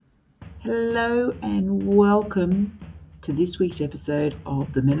Hello and welcome to this week's episode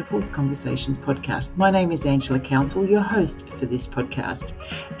of the Menopause Conversations podcast. My name is Angela Council, your host for this podcast,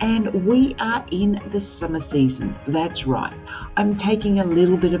 and we are in the summer season. That's right. I'm taking a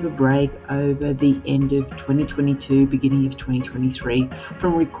little bit of a break over the end of 2022, beginning of 2023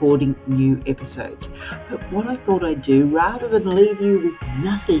 from recording new episodes. But what I thought I'd do, rather than leave you with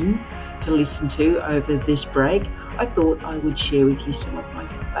nothing to listen to over this break, I thought I would share with you some of my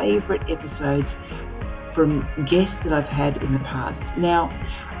favourite episodes from guests that I've had in the past. Now,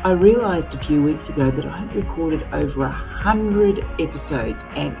 I realised a few weeks ago that I've recorded over 100 episodes,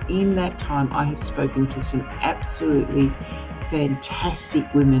 and in that time I have spoken to some absolutely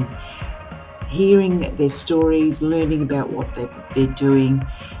fantastic women, hearing their stories, learning about what they're doing,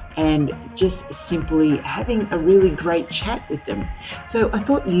 and just simply having a really great chat with them. So I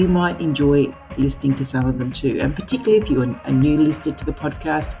thought you might enjoy listening to some of them too. And particularly if you're a new listener to the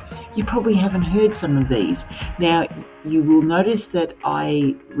podcast, you probably haven't heard some of these. Now, you will notice that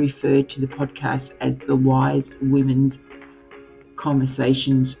I refer to the podcast as the Wise Women's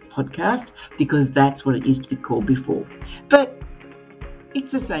Conversations podcast because that's what it used to be called before. But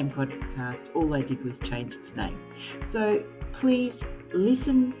it's the same podcast. All I did was change its name. So please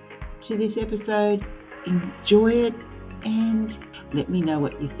listen to this episode, enjoy it, and let me know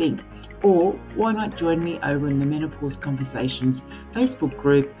what you think. Or why not join me over in the Menopause Conversations Facebook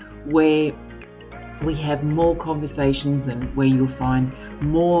group, where we have more conversations and where you'll find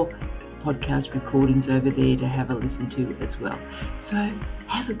more podcast recordings over there to have a listen to as well. So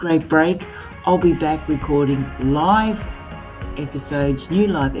have a great break. I'll be back recording new live episodes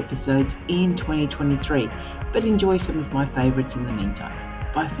in 2023, but enjoy some of my favorites in the meantime.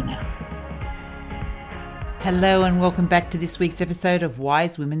 Bye for now. Hello and welcome back to this week's episode of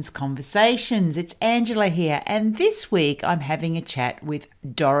Wise Women's Conversations. It's Angela here, and this week I'm having a chat with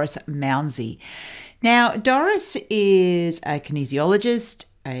Doris Mounsey. Now, Doris is a kinesiologist,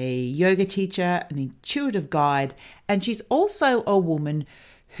 a yoga teacher, an intuitive guide, and she's also a woman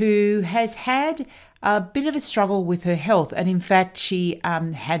who has had a bit of a struggle with her health. And in fact, she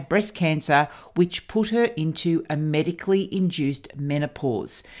had breast cancer, which put her into a medically induced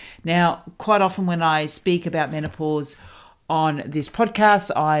menopause. Now, quite often when I speak about menopause on this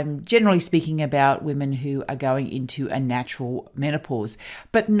podcast, I'm generally speaking about women who are going into a natural menopause,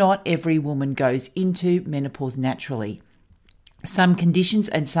 but not every woman goes into menopause naturally. Some conditions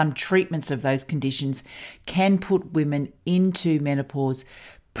and some treatments of those conditions can put women into menopause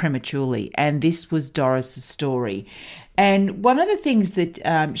prematurely, and this was Doris's story. And one of the things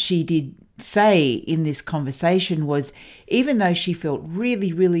that she did say in this conversation was, even though she felt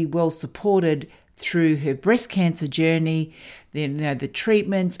really, really well supported through her breast cancer journey, the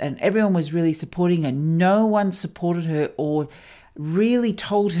treatments, and everyone was really supporting her, no one supported her or really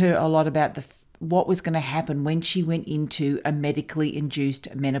told her a lot about what was going to happen when she went into a medically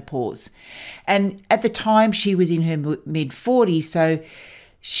induced menopause. And at the time, she was in her mid-40s, so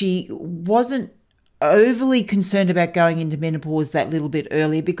she wasn't overly concerned about going into menopause that little bit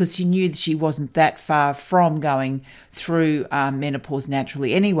earlier because she knew that she wasn't that far from going through menopause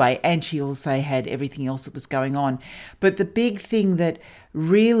naturally anyway, and she also had everything else that was going on. But the big thing that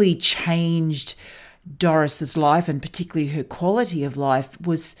really changed Doris's life, and particularly her quality of life,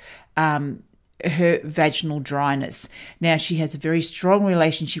 was her vaginal dryness. Now, she has a very strong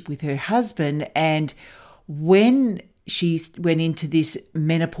relationship with her husband, and when she went into this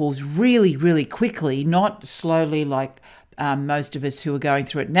menopause really, really quickly, not slowly like most of us who are going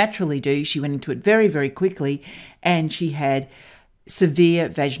through it naturally do. She went into it very, very quickly, and she had severe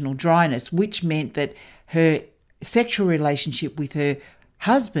vaginal dryness, which meant that her sexual relationship with her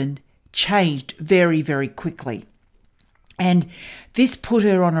husband changed very, very quickly. And this put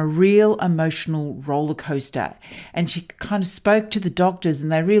her on a real emotional roller coaster. And she kind of spoke to the doctors,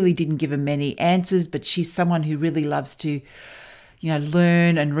 and they really didn't give her many answers, but she's someone who really loves to,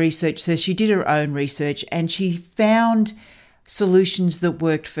 learn and research. So she did her own research, and she found solutions that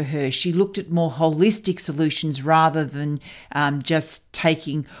worked for her. She looked at more holistic solutions rather than just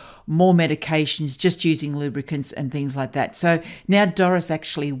taking more medications, just using lubricants and things like that. So now Doris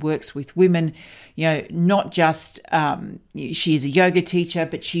actually works with women, not just, she is a yoga teacher,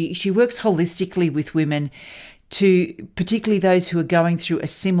 but she works holistically with women, to particularly those who are going through a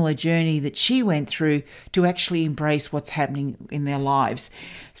similar journey that she went through, to actually embrace what's happening in their lives.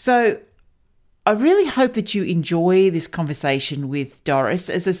 So I really hope that you enjoy this conversation with Doris.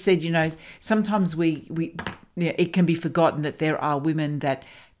 As I said, sometimes it can be forgotten that there are women that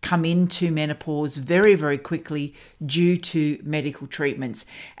come into menopause very, very quickly due to medical treatments.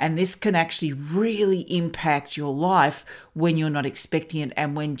 And this can actually really impact your life when you're not expecting it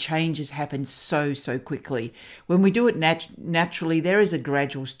and when changes happen so, so quickly. When we do it naturally, there is a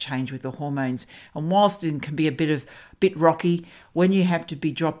gradual change with the hormones. And whilst it can be a bit rocky, when you have to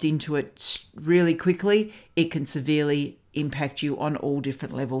be dropped into it really quickly, it can severely impact you on all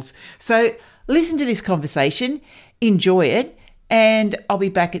different levels. So listen to this conversation, enjoy it, and I'll be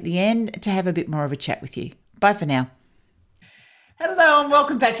back at the end to have a bit more of a chat with you. Bye for now. Hello and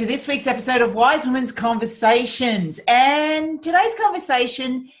welcome back to this week's episode of Wise Women's Conversations. And today's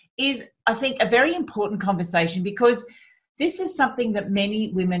conversation is, I think, a very important conversation because this is something that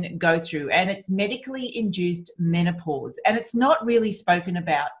many women go through, and it's medically induced menopause, and it's not really spoken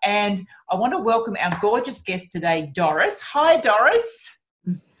about. And I want to welcome our gorgeous guest today, Doris. Hi, Doris.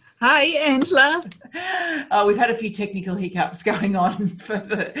 Hi, Angela. We've had a few technical hiccups going on,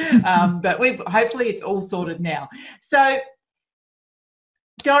 but hopefully it's all sorted now. So,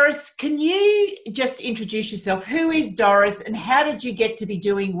 Doris, can you just introduce yourself? Who is Doris, and how did you get to be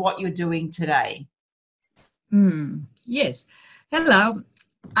doing what you're doing today? Yes. Hello,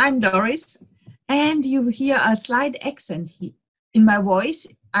 I'm Doris, and you hear a slight accent in my voice.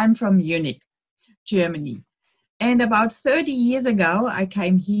 I'm from Munich, Germany. And about 30 years ago, I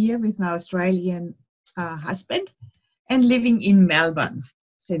came here with my Australian husband and living in Melbourne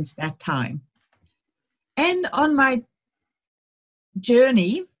since that time. And on my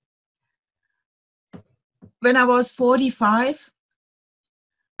journey, when I was 45,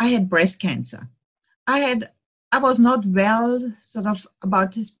 I had breast cancer. I was not well, sort of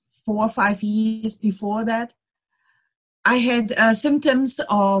about 4 or 5 years before that. I had symptoms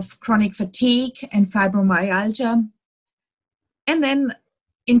of chronic fatigue and fibromyalgia. And then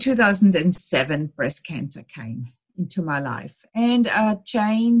in 2007, breast cancer came into my life and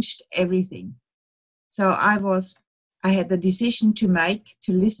changed everything. So I had the decision to make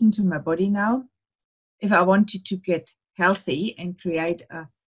to listen to my body now. If I wanted to get healthy and create a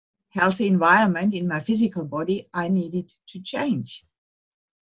healthy environment in my physical body, I needed to change.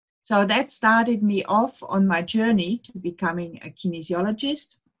 So that started me off on my journey to becoming a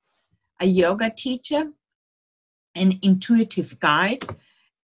kinesiologist, a yoga teacher, an intuitive guide,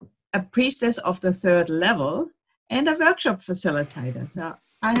 a priestess of the 3rd level, and a workshop facilitator. So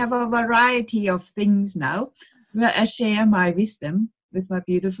I have a variety of things now where I share my wisdom with my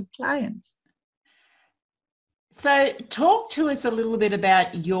beautiful clients. So talk to us a little bit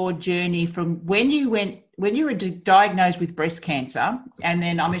about your journey from when you were diagnosed with breast cancer, and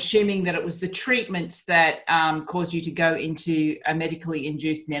then I'm assuming that it was the treatments that caused you to go into a medically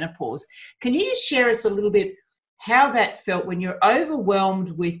induced menopause. Can you just share us a little bit how that felt when you're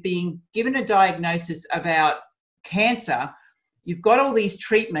overwhelmed with being given a diagnosis about cancer, you've got all these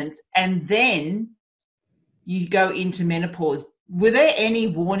treatments, and then you go into menopause? Were there any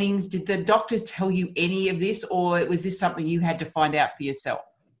warnings? Did the doctors tell you any of this, or was this something you had to find out for yourself?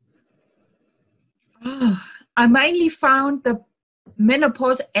 I mainly found the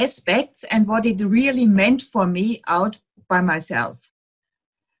menopause aspects and what it really meant for me out by myself.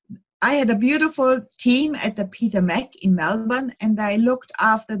 I had a beautiful team at the Peter Mac in Melbourne, and they looked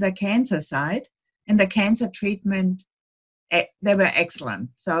after the cancer side and the cancer treatment. They were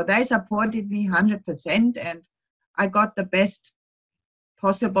excellent. So they supported me 100%, and I got the best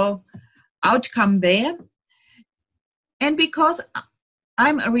possible outcome there. And because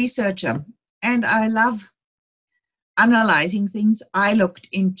I'm a researcher and I love analyzing things, I looked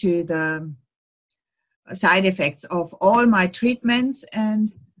into the side effects of all my treatments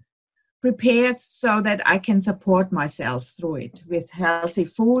and prepared so that I can support myself through it with healthy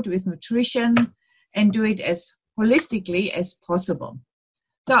food, with nutrition, and do it as holistically as possible.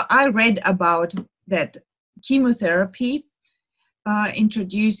 So I read about that chemotherapy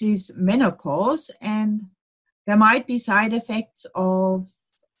introduces menopause, and there might be side effects of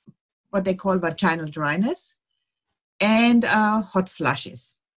what they call vaginal dryness and hot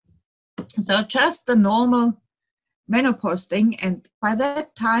flushes. So just the normal menopause thing. And by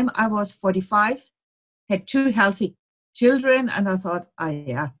that time I was 45, had 2 healthy children, and I thought,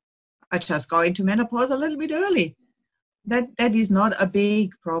 I just go into menopause a little bit early. That is not a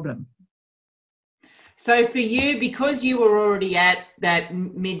big problem. So for you, because you were already at that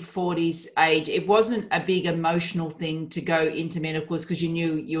mid-40s age, it wasn't a big emotional thing to go into menopause because you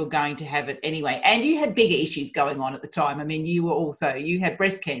knew you were going to have it anyway. And you had bigger issues going on at the time. I mean, you had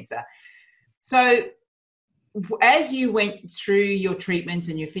breast cancer. So as you went through your treatments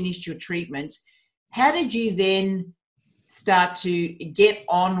and you finished your treatments, how did you then start to get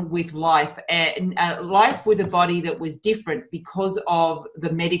on with life, and life with a body that was different because of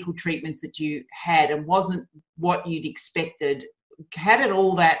the medical treatments that you had and wasn't what you'd expected? How did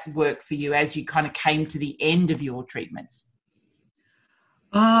all that work for you as you kind of came to the end of your treatments?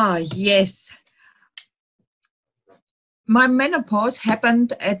 Yes. My menopause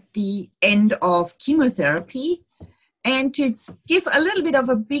happened at the end of chemotherapy. And to give a little bit of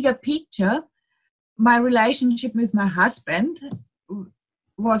a bigger picture, my relationship with my husband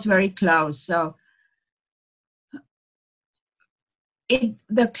was very close. So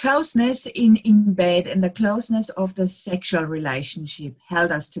the closeness in bed and the closeness of the sexual relationship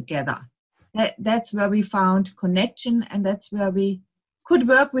held us together. That's where we found connection, and that's where we could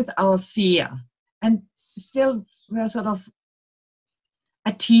work with our fear. And still, we're sort of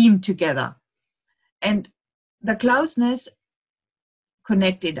a team together. And the closeness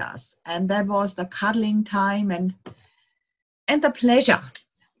connected us, and that was the cuddling time, and the pleasure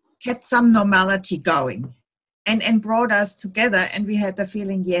kept some normality going, and brought us together, and we had the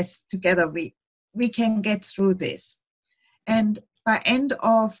feeling, yes, together we can get through this. And by end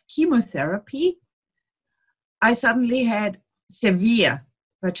of chemotherapy, I suddenly had severe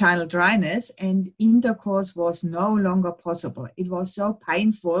vaginal dryness, and intercourse was no longer possible. It was so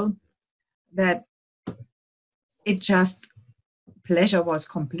painful that pleasure was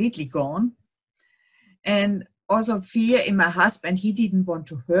completely gone. And also fear in my husband, he didn't want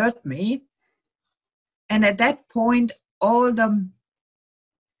to hurt me. And at that point, all the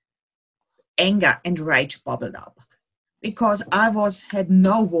anger and rage bubbled up, because I had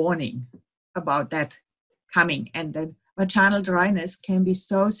no warning about that coming, and that vaginal dryness can be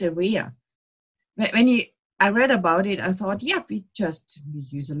so severe. I read about it, I thought, we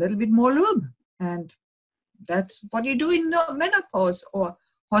use a little bit more lube, and that's what you do in menopause. Or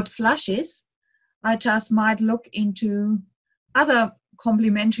hot flushes, I just might look into other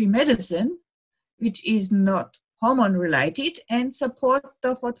complementary medicine, which is not hormone related, and support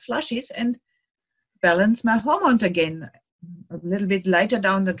the hot flushes and balance my hormones again a little bit later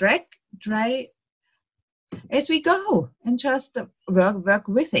down the track as we go, and just work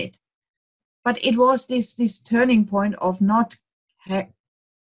with it. But it was this turning point of not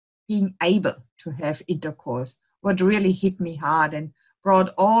being able to have intercourse what really hit me hard, and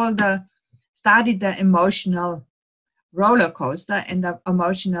started the emotional roller coaster and the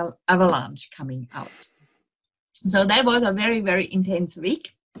emotional avalanche coming out. So that was a very, very intense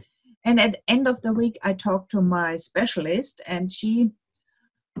week. And at the end of the week, I talked to my specialist, and she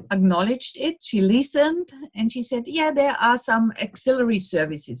acknowledged it. She listened, and she said, there are some auxiliary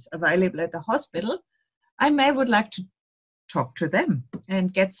services available at the hospital. I would like to talk to them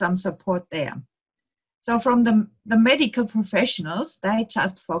and get some support there. So from the medical professionals, they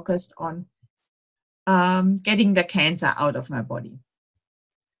just focused on getting the cancer out of my body.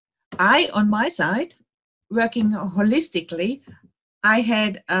 I, on my side, working holistically, I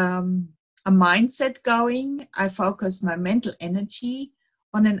had a mindset going. I focused my mental energy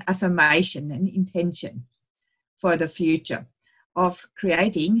on an affirmation, an intention for the future of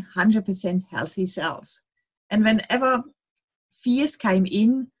creating 100% healthy cells. And whenever fears came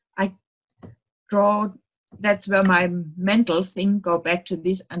in, that's where my mental thing go back to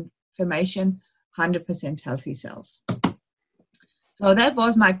this affirmation, 100% healthy cells. So that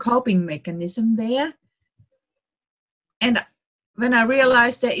was my coping mechanism there. And when I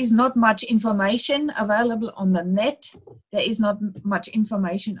realized there is not much information available on the net, there is not much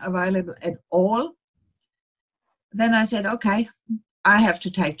information available at all, then I said, okay, I have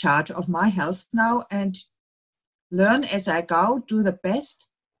to take charge of my health now and learn as I go, do the best.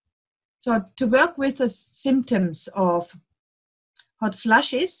 So to work with the symptoms of hot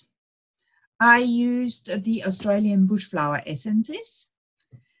flushes, I used the Australian bushflower essences,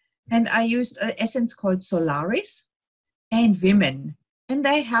 and I used an essence called Solaris and Women, and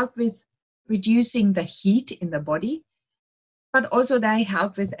they help with reducing the heat in the body, but also they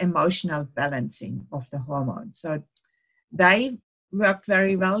help with emotional balancing of the hormones. So they worked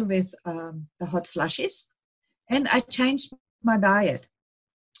very well with the hot flushes, and I changed my diet.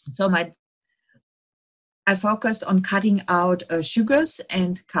 So I focused on cutting out sugars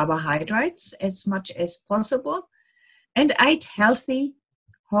and carbohydrates as much as possible, and ate healthy,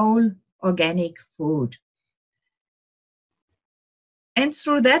 whole, organic food. And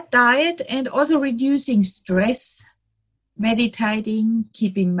through that diet, and also reducing stress, meditating,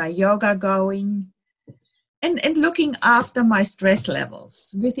 keeping my yoga going, and looking after my stress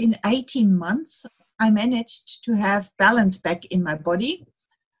levels, within 18 months, I managed to have balance back in my body.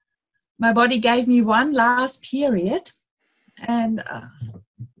 My body gave me one last period, and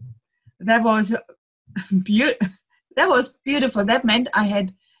that was that was beautiful. That meant I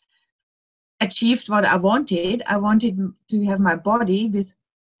had achieved what I wanted. I wanted to have my body with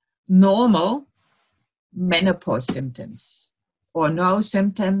normal menopause symptoms or no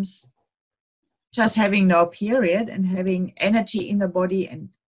symptoms, just having no period and having energy in the body and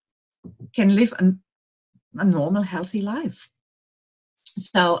can live a normal, healthy life.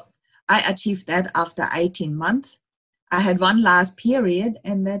 So I achieved that after 18 months. I had one last period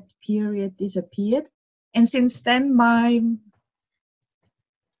and that period disappeared. And since then, my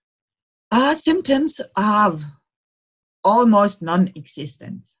symptoms are almost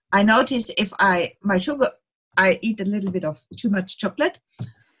non-existent. I notice if I eat a little bit of too much chocolate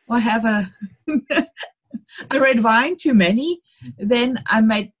or have a red wine too many, then I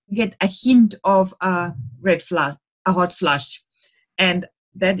might get a hint of a hot flush. And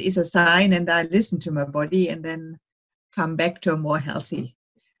that is a sign, and I listen to my body and then come back to a more healthy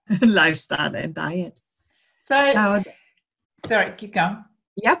lifestyle and diet. So sorry, keep going.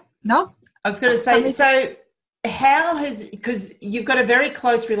 Yep, no. I was going to say, so because you've got a very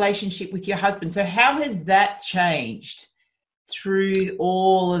close relationship with your husband, so how has that changed through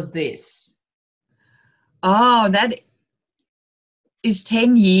all of this? Oh, that is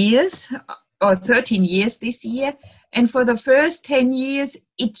 10 years or 13 years this year. And for the first 10 years,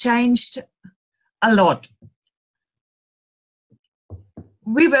 it changed a lot.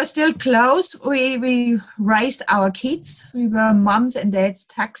 We were still close. We raised our kids. We were moms and dads.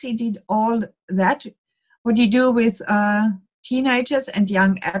 Taxi did all that, what you do with teenagers and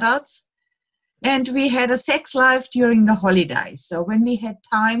young adults. And we had a sex life during the holidays. So when we had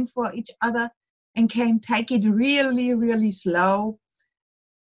time for each other and can take it really, really slow,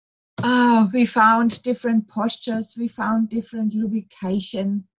 we found different postures. We found different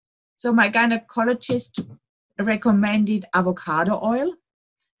lubrication. So my gynecologist recommended avocado oil,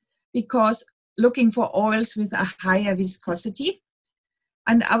 because looking for oils with a higher viscosity,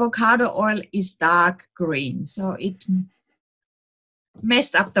 and avocado oil is dark green, so it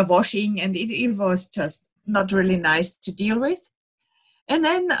messed up the washing and it was just not really nice to deal with. And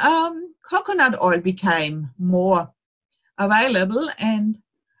then coconut oil became more available, and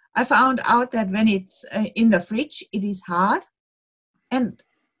I found out that when it's in the fridge, it is hard, and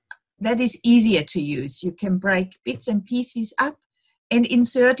that is easier to use. You can break bits and pieces up and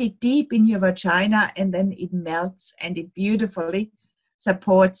insert it deep in your vagina, and then it melts and it beautifully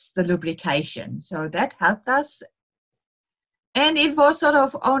supports the lubrication. So that helped us. And it was sort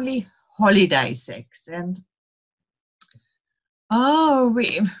of only holiday sex. And there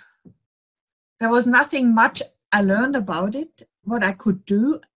was nothing much I learned about it, what I could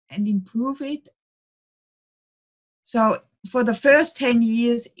do and improve it. So for the first 10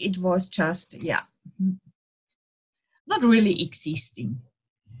 years, it was just, not really existing.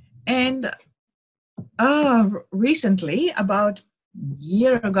 And recently, about a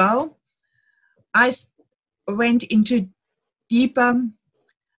year ago, I went on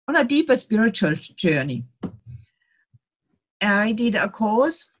a deeper spiritual journey. I did a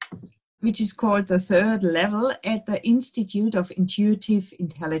course which is called the Third Level at the Institute of Intuitive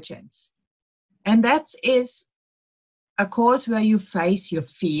Intelligence. And that is a course where you face your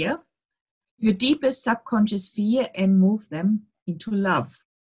fear, your deepest subconscious fear, and move them into love.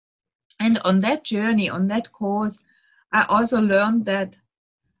 And on that journey, on that course, I also learned that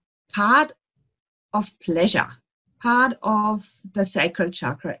part of pleasure, part of the sacral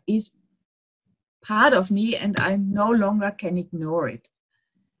chakra is part of me, and I no longer can ignore it.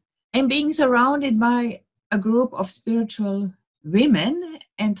 And being surrounded by a group of spiritual women,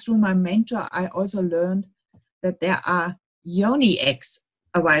 and through my mentor, I also learned that there are yoni eggs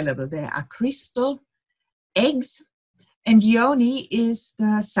available. There are crystal eggs, and yoni is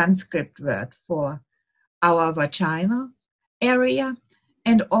the Sanskrit word for our vagina area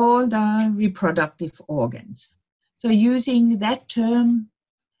and all the reproductive organs. So using that term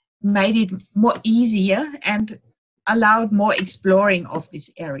made it more easier and allowed more exploring of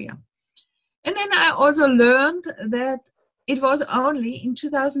this area. And then I also learned that it was only in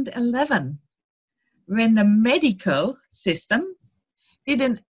 2011 when the medical system did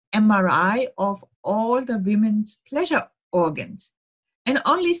an MRI of all the women's pleasure organs. And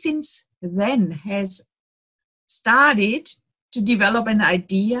only since then has started to develop an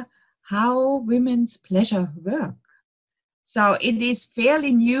idea how women's pleasure work. So it is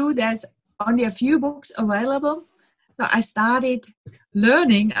fairly new. There's only a few books available. So I started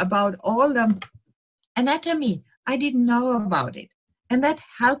learning about all the anatomy. I didn't know about it. And that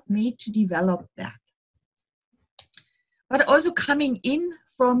helped me to develop that. But also coming in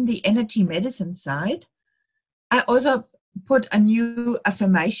from the energy medicine side, I also put a new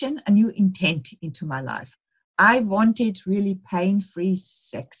affirmation, a new intent into my life. I wanted really pain-free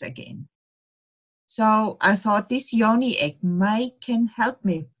sex again. So I thought this yoni egg can help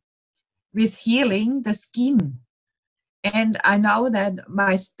me with healing the skin. And I know that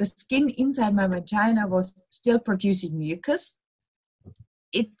the skin inside my vagina was still producing mucus.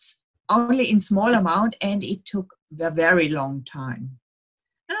 It's only in small amount, and it took a very long time.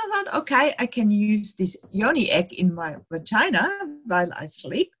 And I thought, okay, I can use this yoni egg in my vagina while I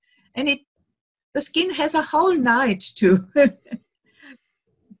sleep, and the skin has a whole night to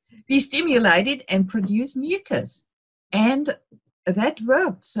be stimulated and produce mucus. And that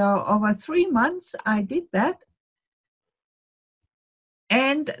worked. So over 3 months, I did that.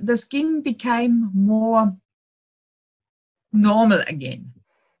 And the skin became more normal again,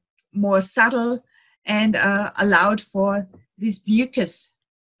 more subtle, and allowed for this mucus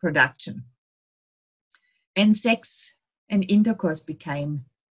production. And sex and intercourse became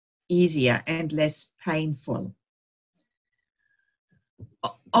easier and less painful.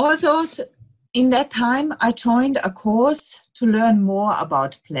 Also, in that time, I joined a course to learn more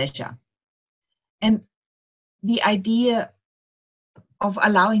about pleasure and the idea of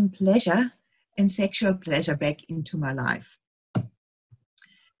allowing pleasure and sexual pleasure back into my life.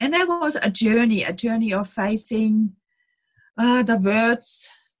 And that was a journey of facing the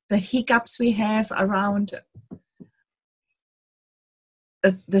words, the hiccups we have around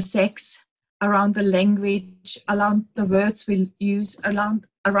the sex, around the language, around the words we use, around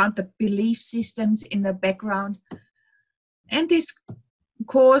the belief systems in the background. And this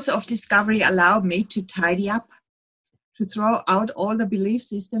course of discovery allowed me to tidy up, to throw out all the belief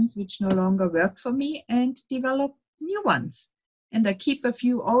systems which no longer work for me and develop new ones. And I keep a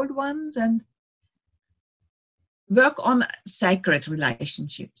few old ones and work on sacred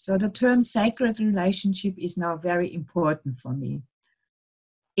relationships. So the term sacred relationship is now very important for me.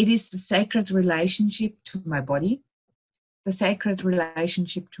 It is the sacred relationship to my body, the sacred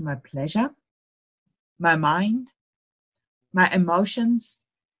relationship to my pleasure, my mind, my emotions,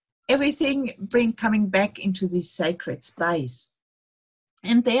 everything coming back into this sacred space.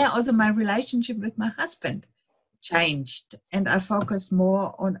 And there also my relationship with my husband changed, and I focused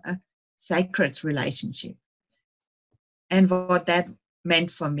more on a sacred relationship and what that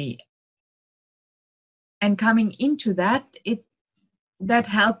meant for me. And coming into that, that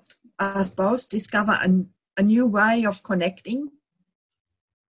helped us both discover a new way of connecting.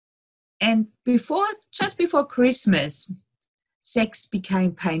 And just before Christmas, sex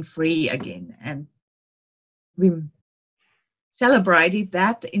became pain-free again. And we celebrated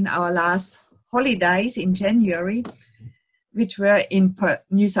that in our last holidays in January, which were in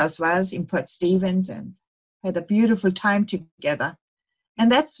New South Wales, in Port Stephens, and had a beautiful time together.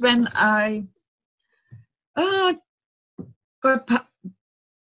 And that's when I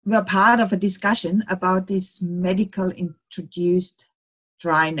were part of a discussion about this medical introduced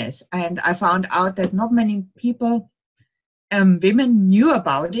dryness. And I found out that not many people, women, knew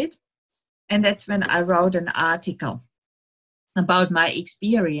about it. And that's when I wrote an article about my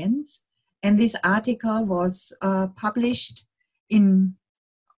experience. And this article was published in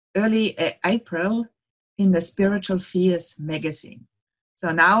early April in the Spiritual Fears magazine.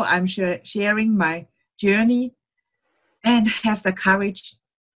 So now I'm sharing my journey and have the courage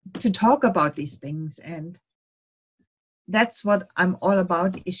to talk about these things. And that's what I'm all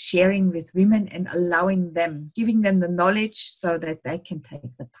about, is sharing with women and allowing them, giving them the knowledge so that they can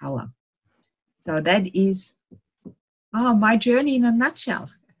take the power. So that is my journey in a nutshell.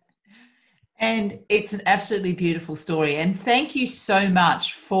 And it's an absolutely beautiful story. And thank you so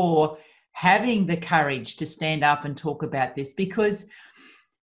much for having the courage to stand up and talk about this, because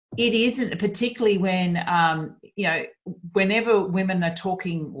it isn't, particularly when, whenever women are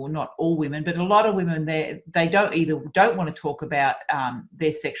talking, or not all women, but a lot of women, they don't want to talk about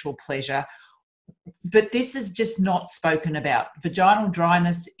their sexual pleasure. But this is just not spoken about. Vaginal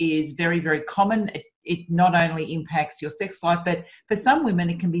dryness is very, very common. It not only impacts your sex life, but for some women,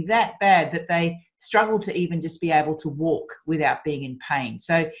 it can be that bad that they struggle to even just be able to walk without being in pain.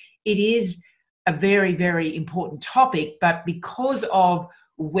 So it is a very, very important topic, but because of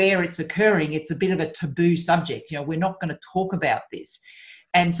where it's occurring, it's a bit of a taboo subject. We're not going to talk about this.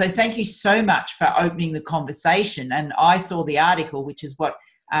 And so thank you so much for opening the conversation. And I saw the article, which is what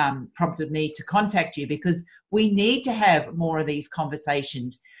prompted me to contact you, because we need to have more of these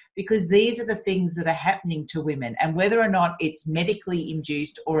conversations, because these are the things that are happening to women. And whether or not it's medically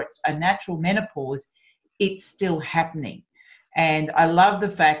induced or it's a natural menopause, it's still happening. And I love the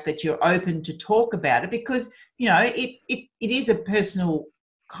fact that you're open to talk about it, because, it is a personal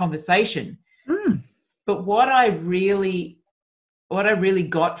conversation. But what I really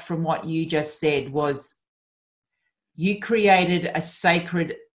got from what you just said was you created a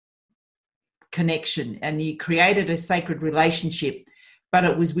sacred connection and you created a sacred relationship, but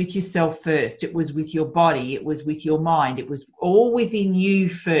it was with yourself first. It was with your body. It was with your mind. It was all within you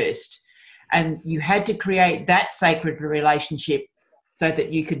first. And you had to create that sacred relationship so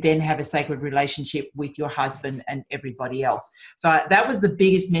that you could then have a sacred relationship with your husband and everybody else. So that was the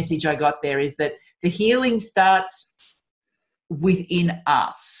biggest message I got there, is that the healing starts within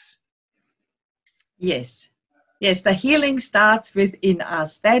us. Yes. Yes, the healing starts within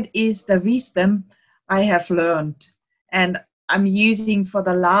us. That is the wisdom I have learned. And I'm using for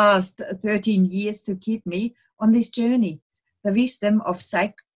the last 13 years to keep me on this journey. The wisdom of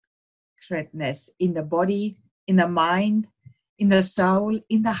sacredness in the body, in the mind, in the soul,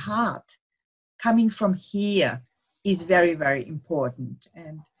 in the heart, coming from here is very, very important.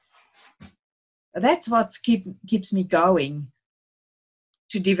 And that's what keeps me going,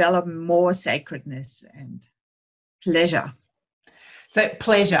 to develop more sacredness and pleasure. So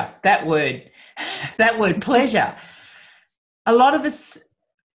pleasure, that word pleasure. A lot of us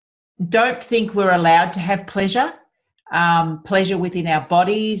don't think we're allowed to have pleasure, pleasure within our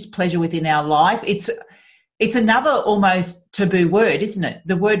bodies, pleasure within our life. It's another almost taboo word, isn't it?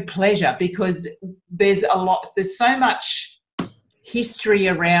 The word pleasure, because there's so much history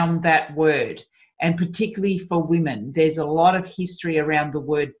around that word, and particularly for women, there's a lot of history around the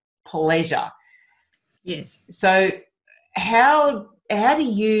word pleasure. Yes. So how do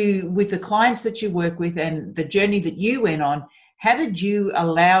you, with the clients that you work with and the journey that you went on, how did you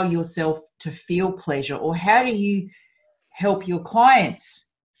allow yourself to feel pleasure, or how do you help your clients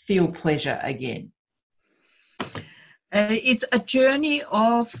feel pleasure again? It's a journey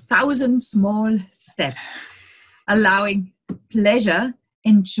of 1,000 small steps, allowing pleasure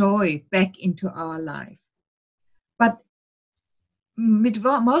and joy back into our life. But with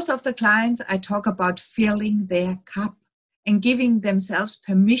most of the clients, I talk about filling their cup and giving themselves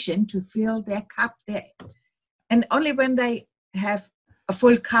permission to fill their cup there. And only when they have a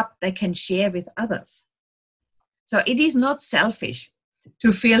full cup, they can share with others. So it is not selfish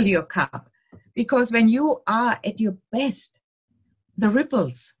to fill your cup, because when you are at your best, the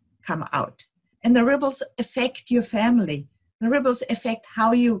ripples come out, and the ripples affect your family. The ripples affect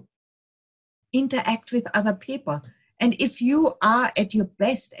how you interact with other people. And if you are at your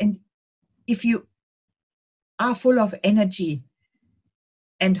best, and if you are full of energy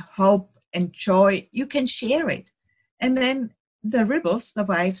and hope and joy, you can share it. And then the ripples, the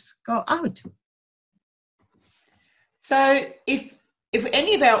waves, go out. So if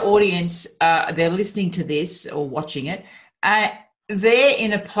any of our audience, they're listening to this or watching it, they're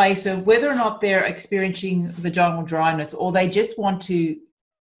in a place of whether or not they're experiencing vaginal dryness, or they just want to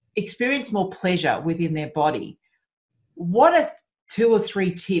experience more pleasure within their body, what are 2 or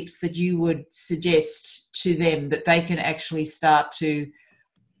 3 tips that you would suggest to them that they can actually start to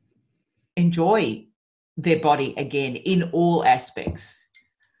enjoy their body again in all aspects?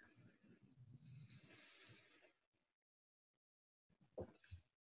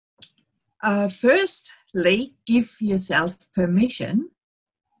 Firstly, give yourself permission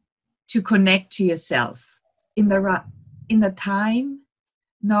to connect to yourself in the time,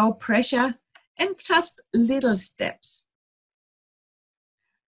 no pressure, and just little steps.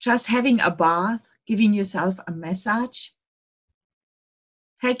 Just having a bath, giving yourself a massage,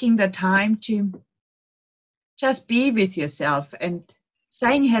 taking the time to just be with yourself and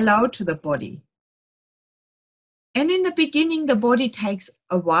saying hello to the body. And in the beginning, the body takes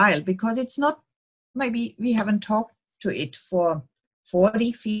a while, because it's not, maybe we haven't talked to it for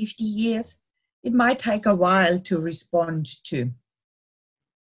 40, 50 years. It might take a while to respond to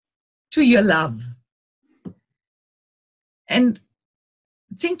your love. And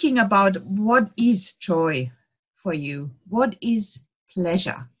thinking about what is joy for you, what is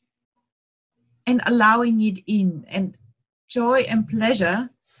pleasure, and allowing it in. And joy and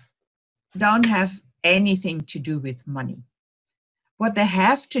pleasure don't have anything to do with money. What they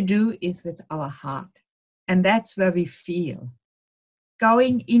have to do is with our heart. And that's where we feel.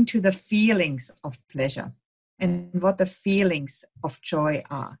 Going into the feelings of pleasure and what the feelings of joy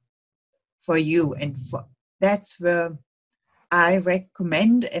are for you. And that's where I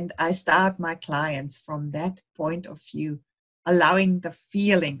recommend, and I start my clients from that point of view, allowing the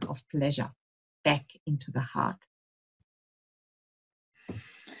feeling of pleasure back into the heart.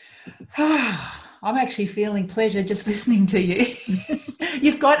 I'm actually feeling pleasure just listening to you.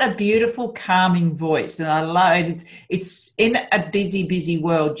 You've got a beautiful, calming voice, and I love it. It's in a busy, busy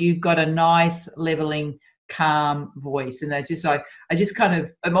world. You've got a nice, leveling, calm voice. And I just kind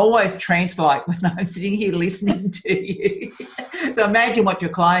of, I'm always trance-like when I'm sitting here listening to you. So imagine what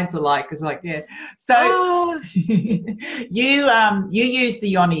your clients are like. It's like, yeah. So you use the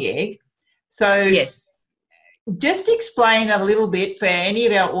yoni egg. So yes. Just explain a little bit for any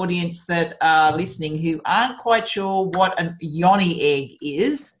of our audience that are listening who aren't quite sure what a yoni egg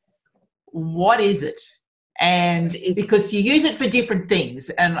is. What is it? And because you use it for different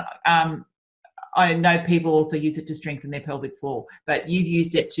things, and I know people also use it to strengthen their pelvic floor, but you've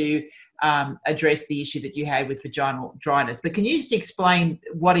used it to address the issue that you had with vaginal dryness. But can you just explain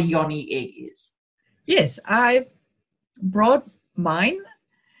what a yoni egg is? Yes, I brought mine.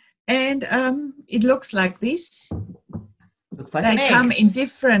 And it looks like this. Looks like they an egg. come in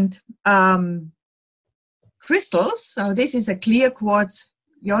different crystals. So this is a clear quartz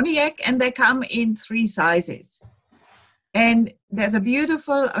yoni egg, and they come in 3 sizes. And there's a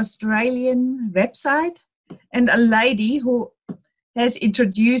beautiful Australian website and a lady who has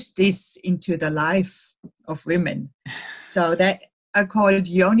introduced this into the life of women. So they are called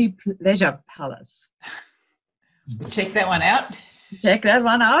Yoni Pleasure Palace. Check that one out. Check that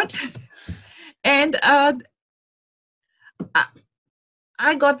one out. And I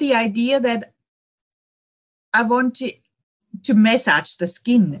got the idea that I want to massage the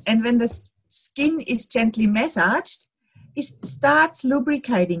skin. And when the skin is gently massaged, it starts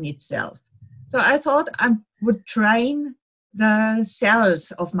lubricating itself. So I thought I would train the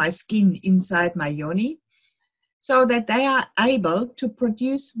cells of my skin inside my yoni so that they are able to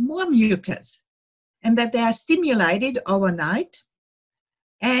produce more mucus and that they are stimulated overnight.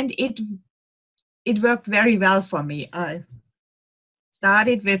 And it worked very well for me. I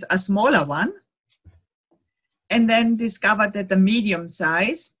started with a smaller one and then discovered that the medium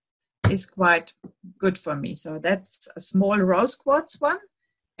size is quite good for me. So that's a small rose quartz one,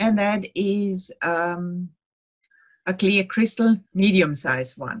 and that is a clear crystal medium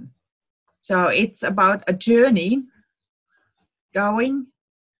size one. So it's about a journey going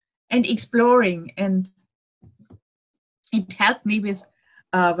and exploring, and it helped me with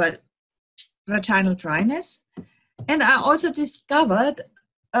vaginal dryness. And I also discovered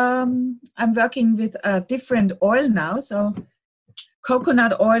I'm working with a different oil now. So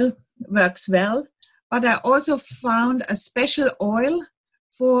coconut oil works well, but I also found a special oil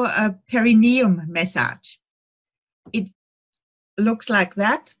for a perineum massage. It looks like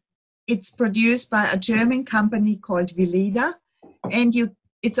that. It's produced by a German company called Veleda, and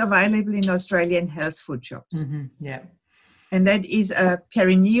it's available in Australian health food shops. Mm-hmm. Yeah. And that is a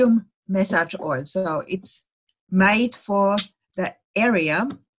perineum massage oil. So it's made for the area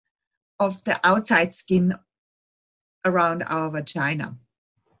of the outside skin around our vagina.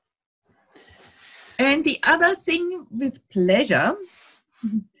 And the other thing with pleasure,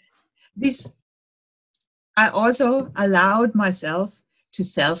 I also allowed myself to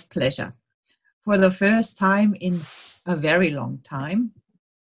self-pleasure for the first time in a very long time,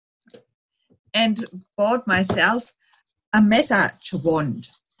 and bought myself a massage wand.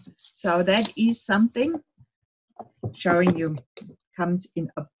 So that is something, showing you, comes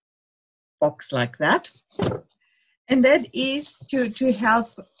in a box like that. And that is to help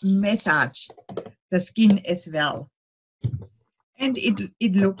massage the skin as well. And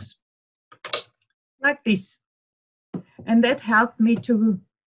it looks like this. And that helped me to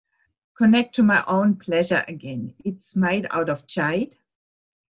connect to my own pleasure again. It's made out of jade.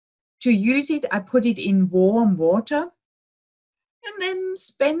 To use it, I put it in warm water and then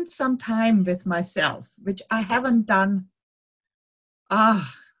spend some time with myself, which I haven't done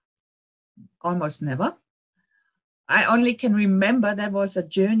almost never. I only can remember that was a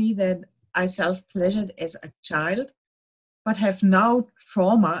journey that I self-pleasured as a child, but have no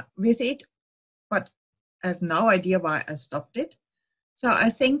trauma with it, but I have no idea why I stopped it. So I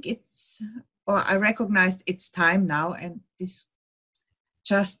think I recognized it's time now, and this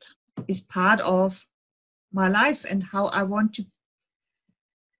just is part of my life and how I want to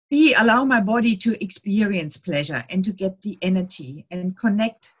allow my body to experience pleasure and to get the energy and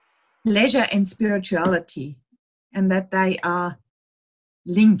connect pleasure and spirituality, and that they are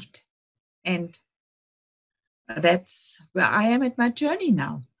linked. And that's where I am at my journey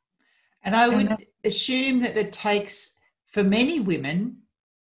now. And I would assume that it takes, for many women,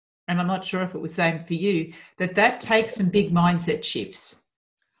 and I'm not sure if it was the same for you, that takes some big mindset shifts,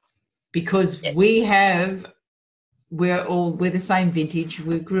 because yes. we're the same vintage.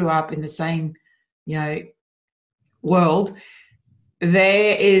 We grew up in the same, world.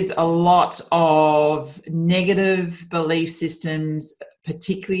 There is a lot of negative belief systems,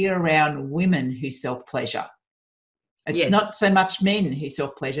 particularly around women who self-pleasure. It's Yes. not so much men who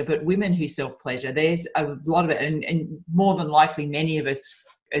self-pleasure, but women who self-pleasure. There's a lot of it. And more than likely, many of us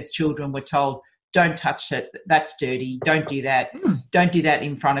as children were told, don't touch it, that's dirty, don't do that, don't do that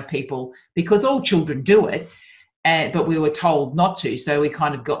in front of people, because all children do it, but we were told not to. So we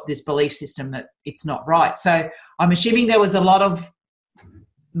kind of got this belief system that it's not right. So I'm assuming there was a lot of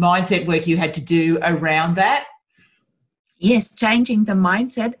mindset work you had to do around that. Yes, changing the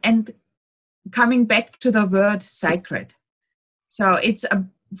mindset and coming back to the word sacred. So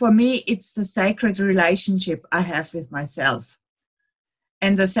for me, it's the sacred relationship I have with myself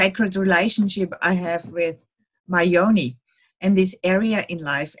and the sacred relationship I have with my yoni and this area in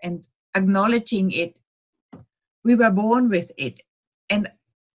life, and acknowledging it. We were born with it. And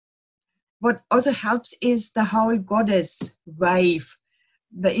what also helps is the whole goddess wave,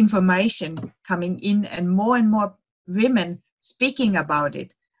 the information coming in and more women speaking about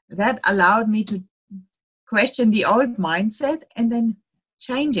it. That allowed me to question the old mindset and then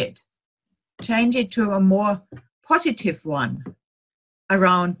change it to a more positive one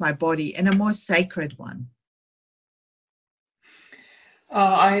around my body and a more sacred one. Oh,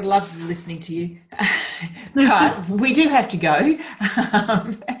 I love listening to you. But we do have to go.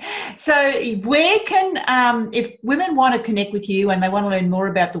 So where can, if women want to connect with you and they want to learn more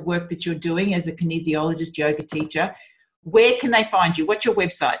about the work that you're doing as a kinesiologist, yoga teacher, where can they find you? What's your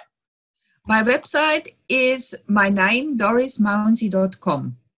website? My website is my name,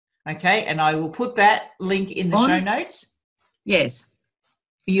 dorismounsey.com. Okay, and I will put that link in the show notes. Yes.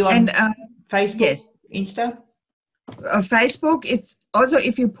 Are you on Facebook, yes. Insta? Facebook, it's also,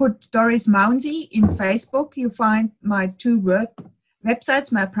 if you put Doris Mounsey in Facebook, you find my two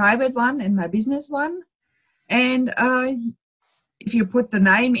websites, my private one and my business one. And if you put the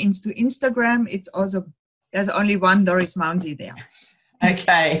name into Instagram, it's also, there's only one Doris Mounsey there.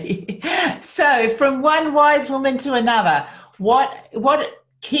 Okay. So from one wise woman to another, what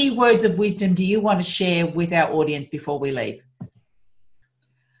key words of wisdom do you want to share with our audience before we leave?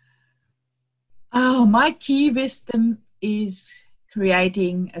 Oh, my key wisdom is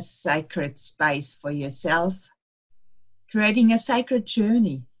creating a sacred space for yourself, creating a sacred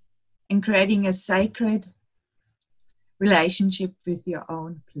journey, and creating a sacred relationship with your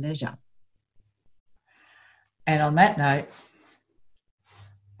own pleasure. And on that note,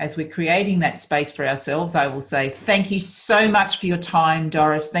 as we're creating that space for ourselves, I will say thank you so much for your time,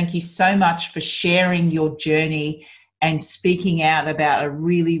 Doris. Thank you so much for sharing your journey and speaking out about a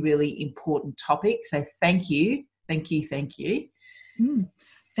really, really important topic. So thank you. Thank you. Thank you.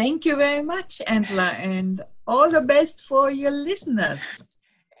 Thank you very much, Angela, and all the best for your listeners.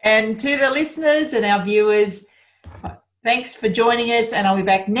 And to the listeners and our viewers, thanks for joining us. And I'll be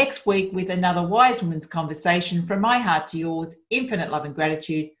back next week with another Wise Women's Conversation. From my heart to yours, infinite love and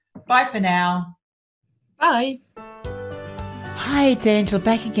gratitude. Bye for now. Bye. Hi, it's Angela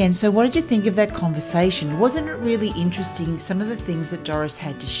back again. So what did you think of that conversation? Wasn't it really interesting, some of the things that Doris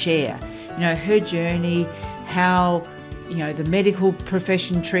had to share? You know, her journey, how, you know, the medical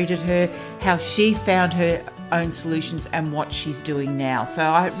profession treated her, how she found her own solutions and what she's doing now. So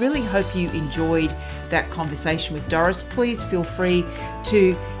I really hope you enjoyed that conversation with Doris. Please feel free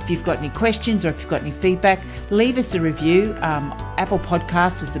to, if you've got any questions or if you've got any feedback, leave us a review. Apple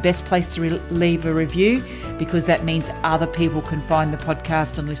Podcast is the best place to leave a review, because that means other people can find the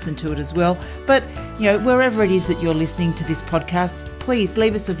podcast and listen to it as well. But, you know, wherever it is that you're listening to this podcast, please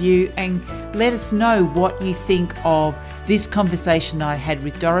leave us a review and let us know what you think of this conversation I had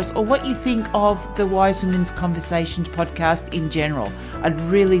with Doris, or what you think of the Wise Women's Conversations podcast in general. I'd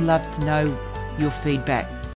really love to know your feedback.